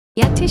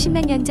약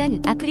 70만 년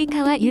전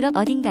아프리카와 유럽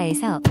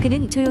어딘가에서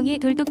그는 조용히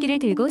돌도끼를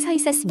들고 서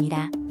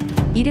있었습니다.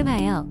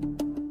 이름하여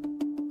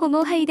호모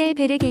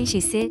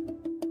하이델베르겐시스.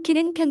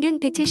 키는 평균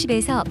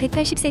 170에서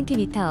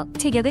 180cm,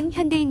 체격은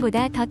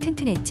현대인보다 더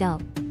튼튼했죠.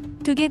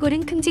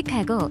 두개골은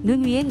큼직하고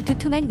눈 위엔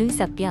두툼한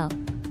눈썹뼈.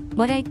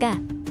 뭐랄까,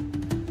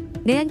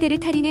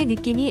 네안데르탈인의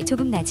느낌이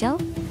조금 나죠?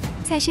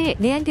 사실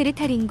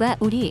네안데르탈인과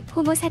우리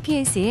호모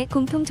사피엔스의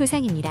공통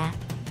조상입니다.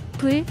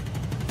 불,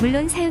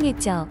 물론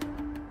사용했죠.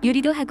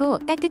 요리도 하고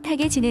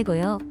따뜻하게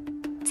지내고요.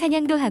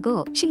 사냥도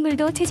하고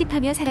식물도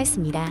채집하며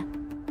살았습니다.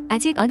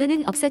 아직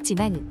언어는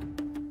없었지만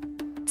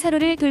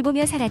서로를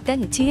돌보며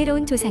살았던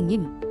지혜로운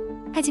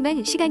조상님.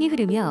 하지만 시간이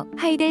흐르며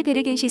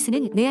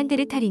하이델베르겐시스는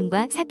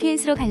네안데르탈인과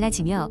사피엔스로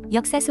갈라지며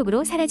역사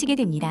속으로 사라지게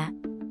됩니다.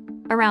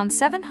 Around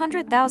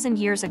 700,000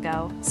 years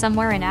ago,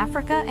 somewhere in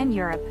Africa and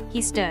Europe, he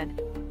stood,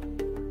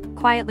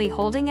 quietly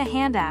holding a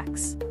hand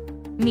axe.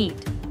 Meet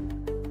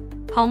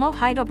Homo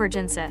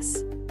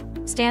heidelbergensis.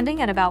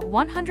 Standing at about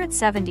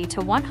 170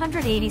 to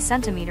 180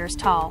 centimeters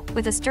tall,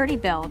 with a sturdy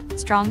build,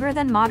 stronger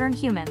than modern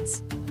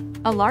humans.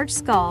 A large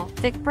skull,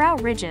 thick brow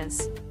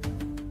ridges.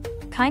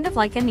 Kind of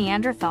like a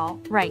Neanderthal,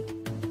 right?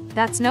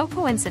 That's no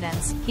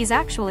coincidence, he's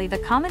actually the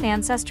common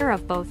ancestor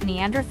of both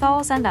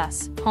Neanderthals and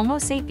us, Homo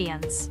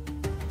sapiens.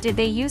 Did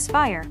they use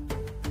fire?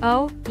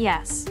 Oh,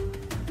 yes.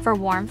 For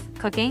warmth,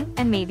 cooking,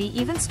 and maybe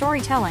even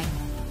storytelling.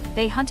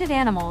 They hunted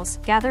animals,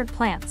 gathered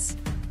plants.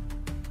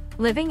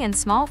 Living in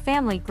small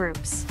family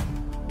groups.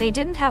 They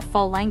didn't have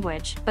full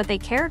language, but they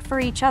cared for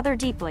each other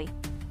deeply.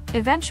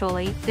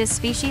 Eventually, this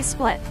species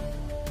split.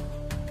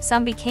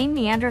 Some became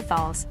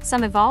Neanderthals,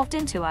 some evolved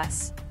into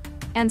us.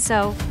 And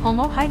so,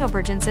 Homo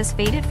heidelbergensis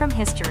faded from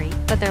history,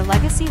 but their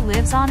legacy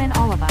lives on in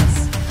all of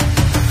us.